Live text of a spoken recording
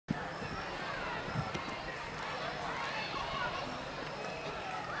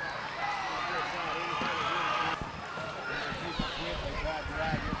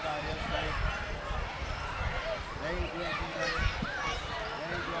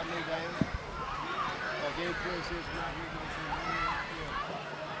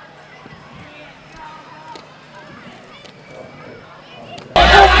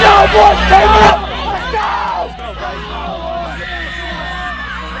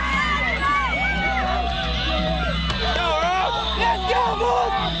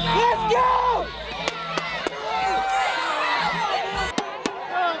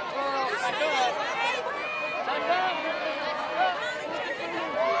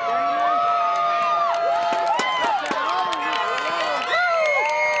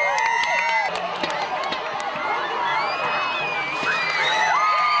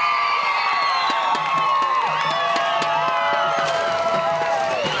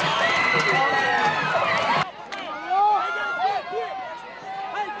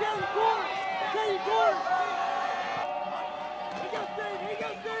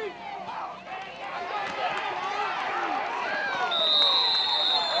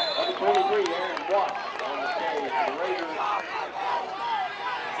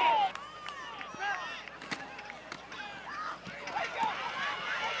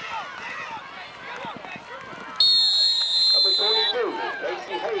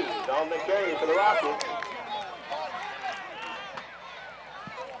On the carry for the Rockets.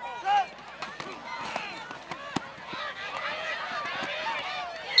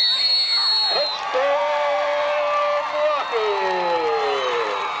 Touchdown Rockets!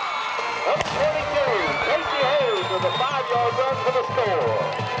 Up 22, Casey Hayes with a 5-yard run for the score.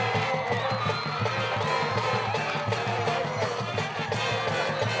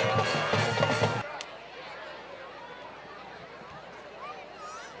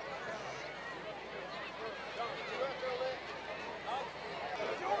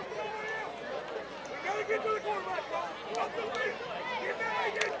 Get to the quarterback, bro. Up the field. Get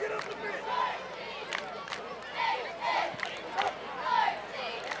there, get up the field.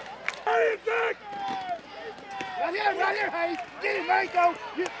 Hey, Zach! Right here, Hayes. Get him, Hayes, go.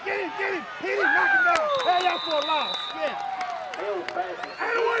 Get him. Hit him, knock him down. Hey, out for a loss. Yeah.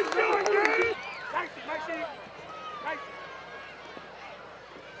 And away, Joey, Gary. Make sure you.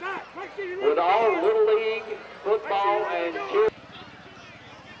 Zach, make sure you. With all Little League football and cheer.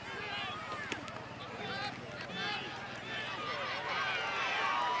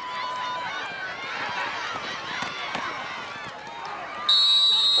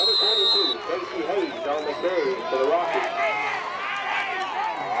 Casey Hayes on the carry for the Rockets.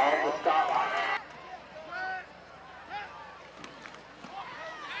 On the stop.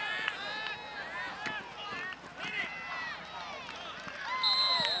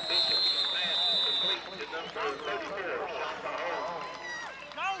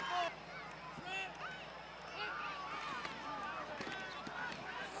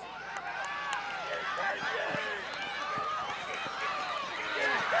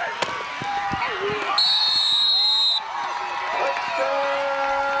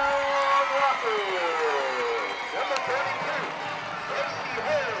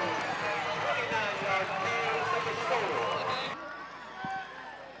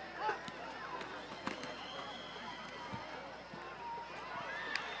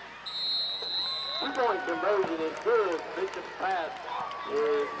 Two-point conversion is good. Bishop's pass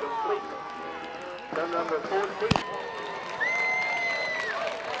is complete. Turn number 14.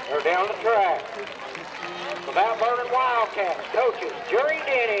 We're down the track. The Mount Vernon Wildcats coaches Jerry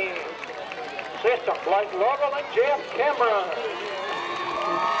Denny, assistant Blake Lovell and Jeff Cameron.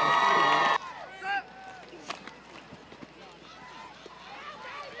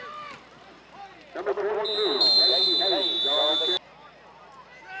 Number 42, Casey Hayes on the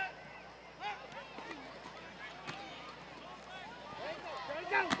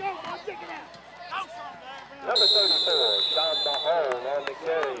Number 34, Sean Mahone on the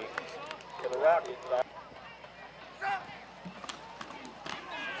carry for the Rockets.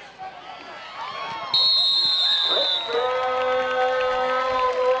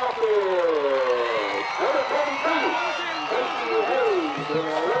 Number 22, Casey Hayes in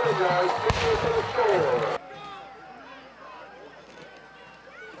 11 yards for the score.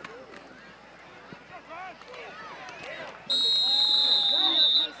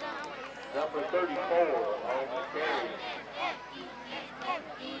 Number 34 on the carry.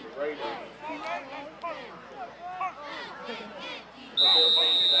 The Raiders.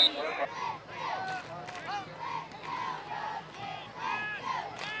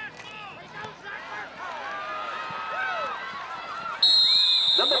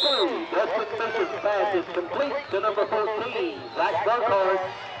 Number 2, Justin Bishop's pass is complete to number 14, Zach Burkhardt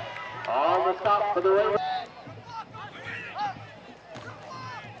on the stop for the Raiders.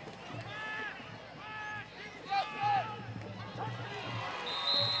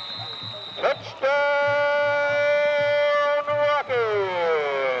 touchdown, Rockets!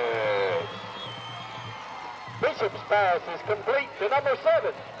 Bishop's pass is complete to number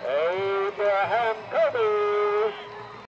 7, Abraham Kirby.